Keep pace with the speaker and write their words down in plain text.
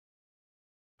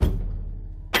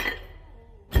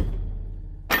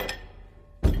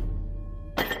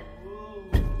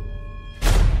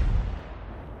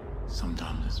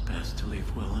Sometimes it's best to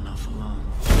leave well enough alone.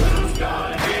 Who's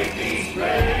gonna take these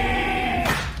grades?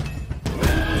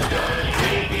 Who's gonna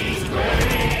take these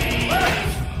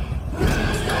grades?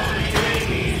 Who's gonna take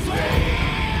these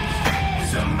grades?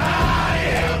 Somebody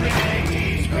help me take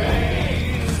these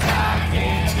grades. I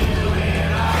can't do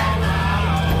it all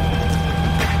my own.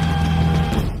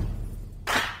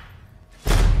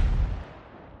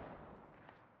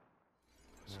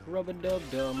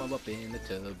 Scrub-a-dub-dum, I'm up in the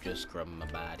tub, just scrubbing my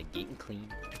body, getting clean.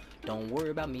 Don't worry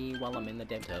about me while I'm in the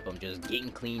damn tub, I'm just getting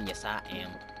clean, yes I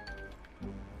am.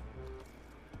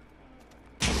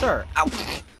 Sir, ow!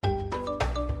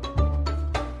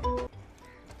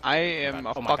 I am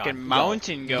a Oh my fucking God.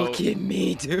 mountain Yo, goat. Look at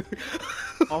me, dude.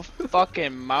 A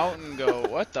fucking mountain goat.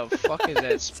 What the fuck is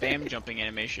that spam jumping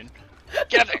animation?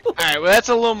 Get up there! Alright, well that's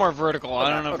a little more vertical. I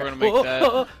don't know if we're gonna make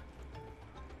that.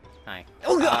 Hi.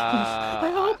 Oh god!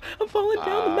 I hope I'm falling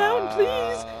down the mountain,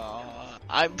 please!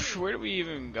 Where do we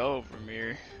even go from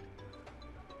here?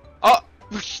 Oh!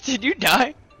 Did you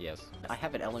die? Yes. I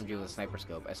have an LMG with a sniper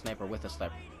scope, a sniper with a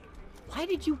sniper. Why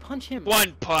did you punch him?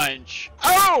 One punch!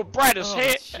 Oh! Brightest Oh,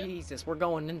 hit! Jesus, we're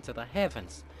going into the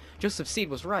heavens. Joseph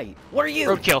Seed was right. What are you?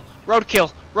 Roadkill!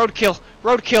 Roadkill! Roadkill!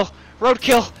 Roadkill!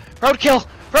 Roadkill! Roadkill!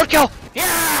 Roadkill!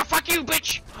 Yeah! Fuck you,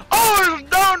 bitch! Oh, it's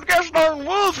down, gas down,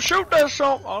 wolf! Shoot that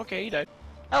son! Okay, he died.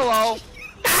 Hello!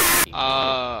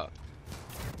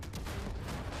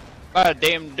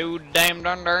 Damn dude, damn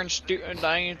done darn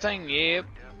dang thing, yep.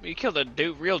 You killed a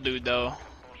dude, real dude though.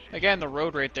 The guy in the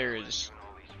road right there is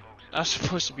not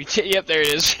supposed to be. Yep, there it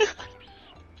is.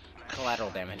 Collateral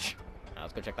damage.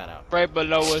 Let's go check that out. Right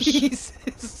below us.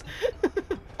 Jesus.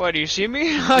 What, do you see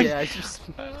me? Yeah, I just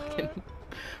fucking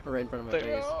right in front of my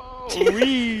face. Oh,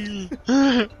 wee.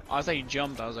 I thought you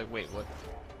jumped. I was like, wait, what?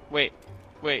 Wait,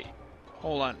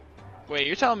 hold on. Wait,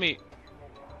 you're telling me?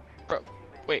 Bro,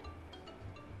 wait.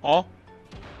 Oh?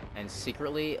 And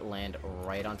secretly land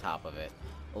right on top of it,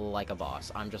 like a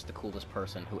boss. I'm just the coolest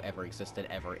person who ever existed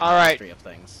ever in the history of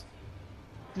things.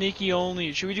 Sneaky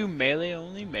only. Should we do melee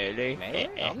only? Melee? Melee?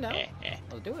 I'm down.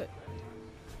 Let's do it.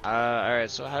 Alright,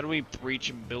 so how do we breach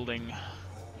a building?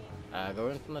 Go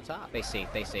in from the top. They see.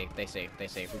 We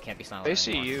can't be silent They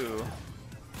see anymore. you.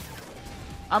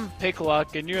 I'm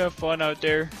Picklock and you have fun out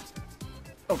there.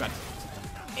 Oh god.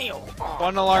 Ew. Oh,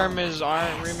 One alarm is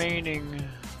remaining.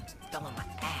 fell on my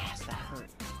ass. That hurt.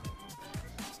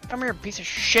 Come here, piece of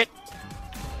shit.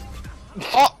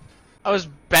 Oh! I was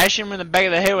bashing him in the back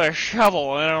of the head with a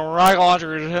shovel and a rocket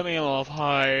launcher just hit me in the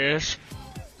face.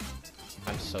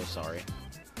 I'm so sorry.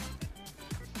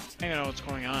 I don't know what's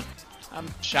going on. I'm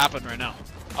shopping right now.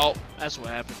 Oh, that's what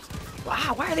happened.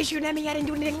 Wow, why are they shooting at me? I didn't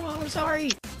do anything wrong. I'm sorry.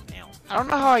 Ow. I don't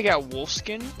know how I got wolf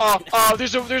skin. Oh,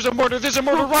 there's a mortar,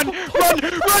 run!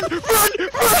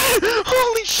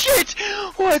 Holy shit!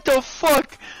 What the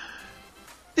fuck?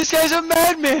 This guy's a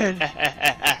madman!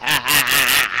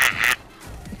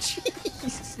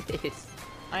 Jesus.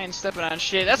 I ain't stepping on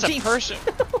shit, that's a person.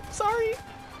 Sorry.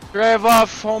 Drive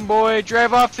off, homeboy,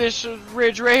 drive off this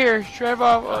ridge right here, drive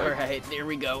off. Alright, there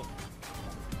we go.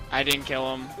 I didn't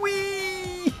kill him.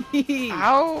 Whee!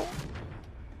 How?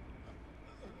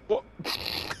 What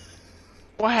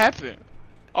happened?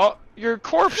 Oh, your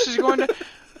corpse is going to...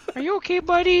 Are you okay,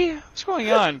 buddy? What's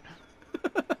going on?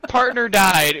 Partner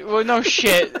died. Well, no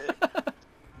shit.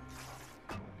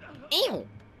 Ew!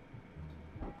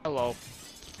 Hello.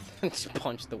 Just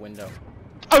punch the window.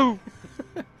 Oh!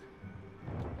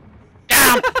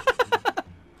 Damn!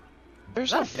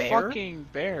 There's a bear? fucking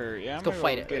bear. Yeah, Let's go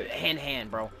fight it. Hand to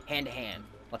hand, bro. Hand to hand.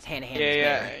 Let's hand to hand this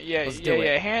bear. Let's do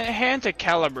it. Hand to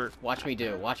caliber. Watch me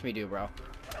do, bro.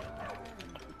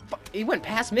 He went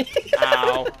past me.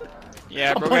 Ow.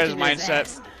 Yeah, bro got his mindset.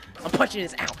 Ass. I'm punching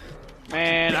his out.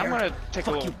 Man, Bear. I'm gonna take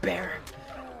a Fuck little... you, bear.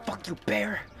 Fuck you,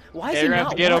 bear. Why is Yeah, he you're gonna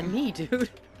not have to get want him. me, dude?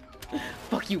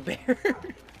 Fuck you, bear.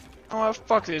 Oh,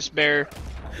 fuck this bear.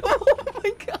 Oh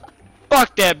my god.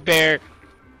 Fuck that bear.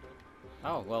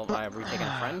 Oh, well, are we taking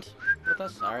a friend with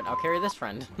us? Alright, I'll carry this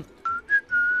friend.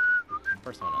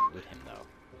 First, I'm gonna loot him, though.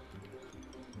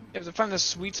 You have to find the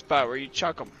sweet spot where you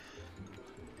chuck them.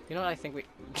 You know what I think we...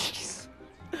 Jeez.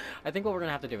 I think what we're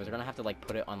gonna have to do is we're gonna have to, like,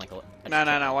 put it on, like, a...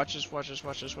 No. Watch this.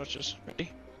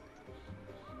 Ready?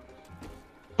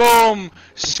 Boom!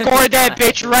 Scored that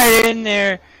bitch right in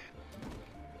there.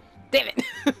 Damn it!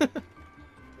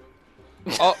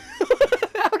 Oh.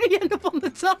 How did he end up on the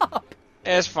top?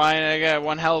 It's fine. I got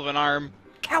one hell of an arm.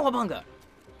 Cowabunga!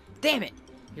 Damn it!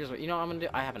 Here's what, you know what I'm gonna do?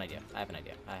 I have an idea.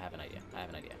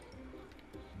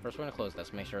 First, we're gonna close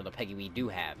this, make sure the Peggy we do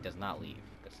have does not leave,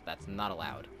 because that's not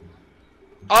allowed.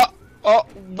 Well, the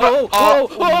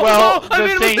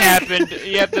thing happened.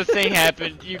 Yep, the thing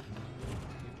happened.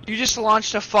 You just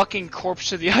launched a fucking corpse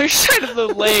to the other side of the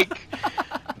lake.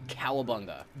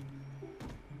 Cowabunga.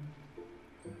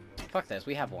 Fuck this,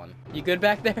 we have one. You good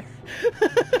back there?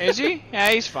 Is he? Yeah,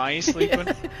 he's fine. He's sleeping.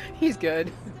 Yeah, he's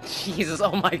good. Jesus,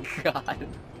 oh my god.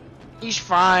 He's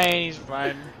fine. He's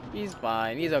fine. He's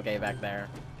fine. He's okay back there.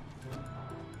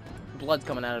 Blood's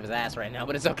coming out of his ass right now,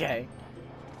 but it's okay.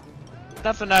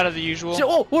 Nothing out of the usual.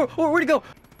 So, where'd he go?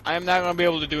 I am not gonna be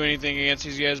able to do anything against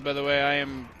these guys. By the way, I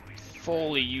am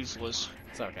fully useless.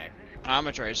 It's okay. I'm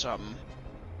gonna try something.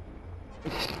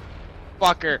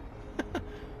 Fucker.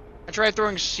 I tried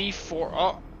throwing C4.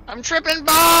 Oh, I'm tripping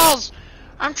balls!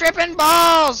 I'm tripping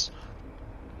balls!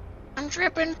 I'm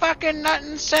tripping fucking nut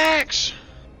and sacks!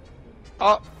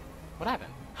 Oh. What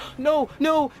happened? No!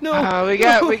 We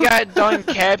got done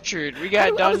captured. We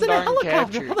got I was in a darn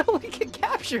helicopter. captured. How the hell did we get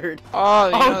captured? Oh,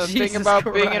 you know the Jesus thing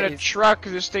about being in a Christ. truck,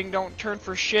 this thing don't turn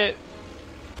for shit.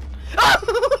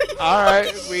 Alright,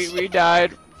 Alright, we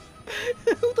died.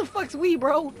 Who the fuck's we,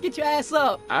 bro? Get your ass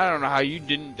up. I don't know how you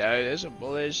didn't die. That's some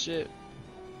bullshit shit.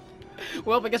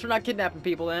 Well, I guess we're not kidnapping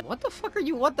people then. What the fuck are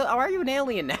you? Why are you an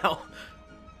alien now?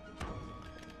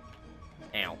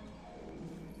 Ow.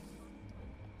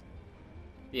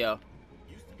 Yo.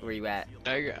 Where you at?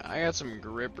 I got some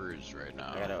grippers right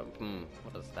now. I gotta,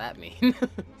 what does that mean?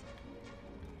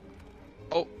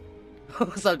 Oh.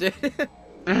 What's up, dude?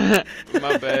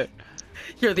 My bad.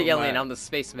 You're the Oh, alien, my. I'm the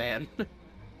spaceman.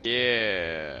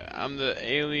 Yeah, I'm the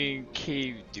alien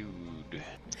cave dude.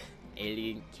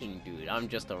 Alien king, dude. I'm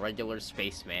just a regular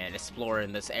spaceman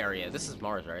exploring this area. This is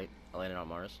Mars, right? I landed on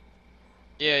Mars.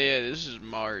 Yeah, this is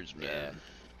Mars, man. Yeah.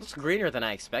 Looks greener than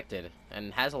I expected,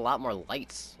 and has a lot more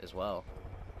lights as well.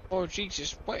 Oh,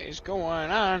 Jesus, what is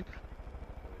going on?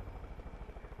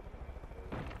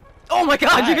 Oh my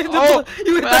god, you hit the, Oh,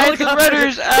 you hit the my helicopter.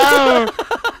 threaders, ow!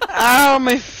 Ow,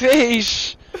 my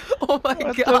face! Oh my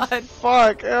What god. the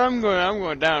fuck? I'm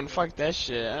going down. Fuck that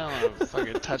shit. I don't want to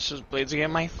fucking touch those blades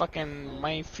again. My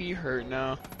feet hurt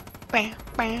now. Bam,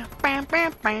 bam, bam,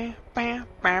 bam, bam, bam,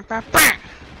 bam, bam,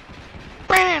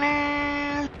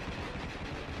 bam.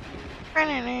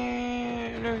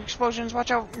 No explosions,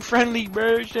 watch out. Friendly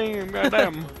birds, damn,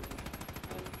 goddamn.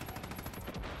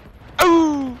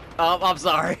 Ooh! Oh, I'm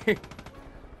sorry.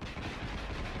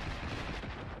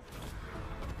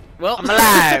 Well, I'm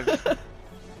alive!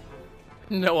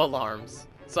 No alarms.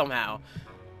 Somehow.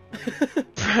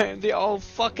 They all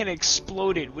fucking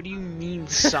exploded. What do you mean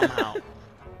somehow?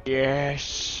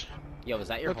 Yes. Yo, is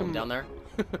that your Look home at down there?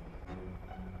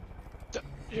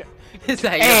 Yeah. Is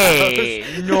that your Hey,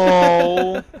 house?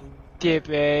 no,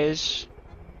 dippish.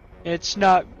 It's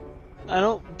not. I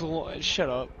don't. Shut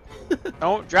up.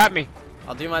 Don't drop me.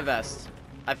 I'll do my best.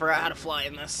 I forgot how to fly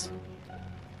in this.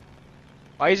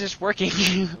 Why is this working?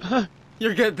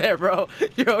 You're good there, bro.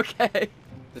 You're okay.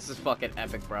 This is fucking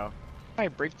epic, bro. I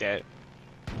break that.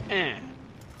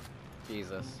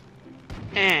 Jesus.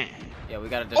 Eh. Yeah, we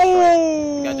gotta destroy.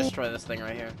 Oh! We gotta destroy this thing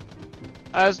right here.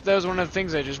 That was one of the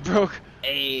things I just broke.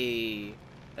 Hey,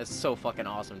 that's so fucking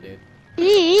awesome, dude.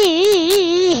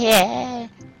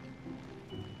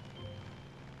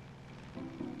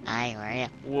 Hi, where are you?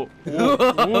 Whoa,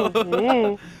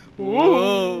 whoa, whoa,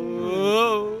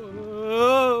 whoa.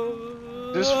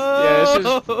 This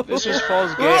is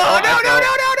Falls Gate. Oh, no!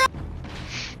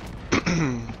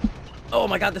 Oh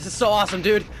my god, this is so awesome,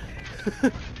 dude.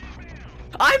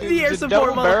 I'm the air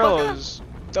support, motherfucker.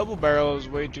 Double barrel is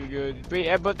way too good. But,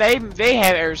 yeah, but they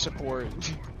have air support.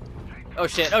 Oh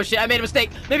shit, I made a mistake.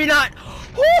 Maybe not.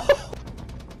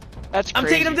 That's crazy. I'm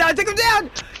taking him down, take him down!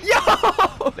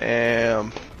 Yo!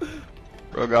 Damn.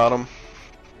 Bro got him.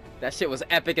 That shit was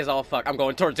epic as all fuck. I'm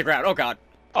going towards the ground. Oh god.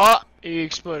 Oh, he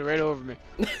exploded right over me.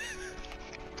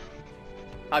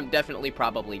 I'm definitely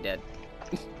probably dead.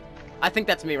 I think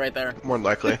that's me right there. More than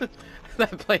likely.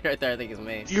 That plane right there I think is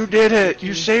me. You did it!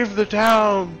 You saved the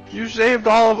town! You saved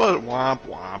all of us! Womp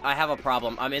womp. I have a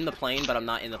problem. I'm in the plane, but I'm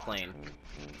not in the plane.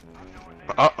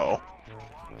 Uh-oh.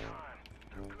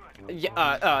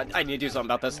 Yeah, I need to do something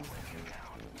about this.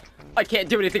 I can't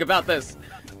do anything about this.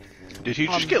 Did he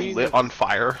just get lit on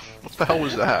fire? What the hell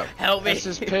was that? Help me. That's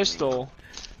his pistol.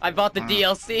 I bought the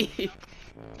DLC.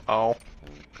 Oh.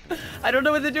 I don't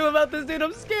know what to do about this, dude.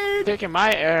 I'm scared. Taking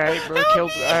my alright, bro. Help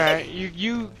Killed. me. Alright,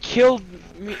 you killed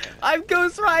me. I'm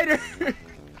Ghost Rider.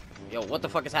 Yo, what the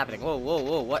fuck is happening? Whoa,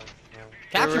 what?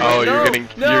 Capture me. Oh, no, you're getting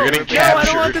no, you're getting no, I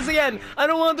don't want captured. this again. I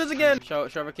don't want this again. Show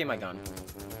Ricky my gun.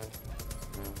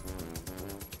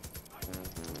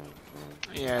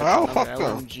 Yeah. Oh, it's fuck another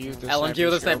them. LMG with the LMG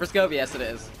with a sniper sniper scope? Yes, it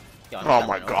is. Yo, I Oh got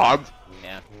my one. god.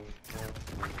 Yeah.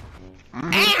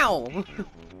 Mhm. Ow!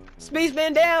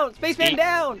 Spaceman down! Spaceman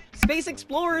down! Space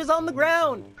Explorer is on the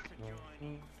ground!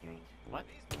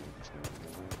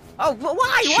 Oh, why?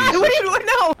 Why? Jesus. What are you doing?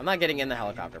 No! I'm not getting in the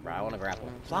helicopter, bro. I want to grapple.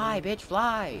 Fly, bitch,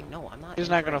 fly. No, I'm not. He's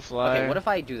not gonna fly. Okay, what if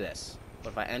I do this?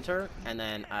 What if I enter and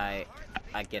then I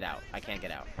get out? I can't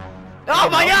get out. Oh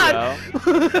my god!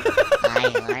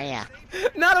 Hi,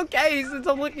 Not okay, since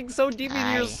I'm looking so deep into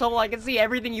your Hi. soul, I can see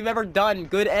everything you've ever done,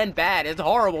 good and bad. It's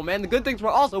horrible, man. The good things were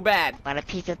also bad. want a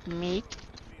piece of meat?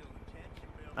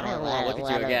 I don't I want to look at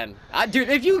wanna- you again. Dude,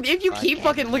 if you keep Okay.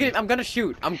 fucking looking at, I'm gonna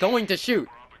shoot. I'm going to shoot.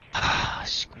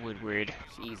 Squidward.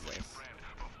 Jesus.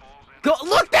 Go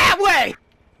look that way.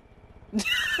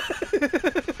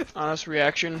 Honest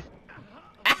reaction.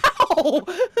 Ow!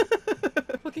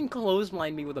 Fucking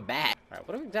clothesline me with a bat. Alright,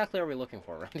 what exactly are we looking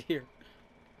for around here?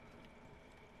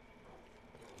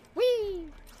 Whee!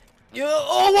 Yeah,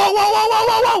 oh, whoa, whoa, whoa,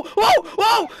 whoa, whoa,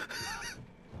 whoa, whoa!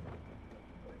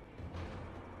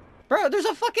 Bro, there's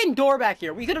a fucking door back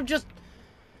here. We could have just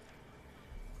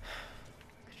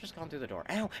gone through the door.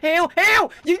 Ow, ow, ow!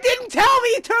 You didn't tell me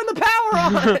you turned the power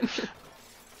on!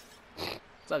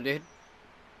 What's up, dude?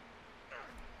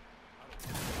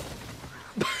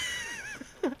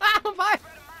 Ah, fire!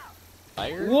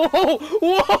 Fire? Whoa!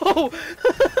 Whoa!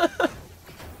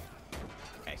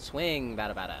 Okay, swing,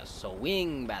 bada bada.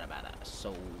 Swing, bada bada.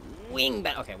 Swing,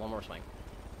 bada. Okay, one more swing.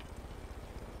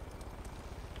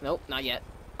 Nope, not yet.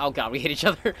 Oh god, we hit each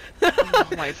other. Oh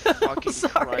my fucking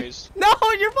Sorry. Christ. No,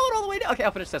 you're falling all the way down. Okay,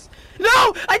 I'll finish this.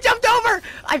 No! I jumped over!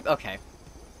 Okay.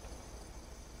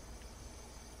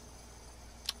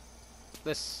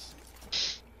 This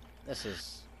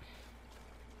is...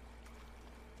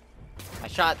 I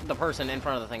shot the person in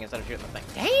front of the thing instead of shooting the thing.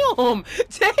 Damn!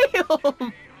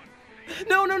 Damn!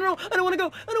 No, no, no, I don't want to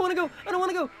go. I don't want to go. I don't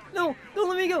want to go. No, don't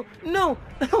let me go. No,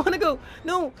 I don't want to go.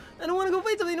 No, I don't want to go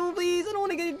fight something. No, please. I don't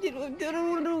want to get. I don't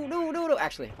want to. No.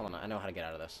 Actually, hold on. I know how to get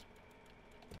out of this.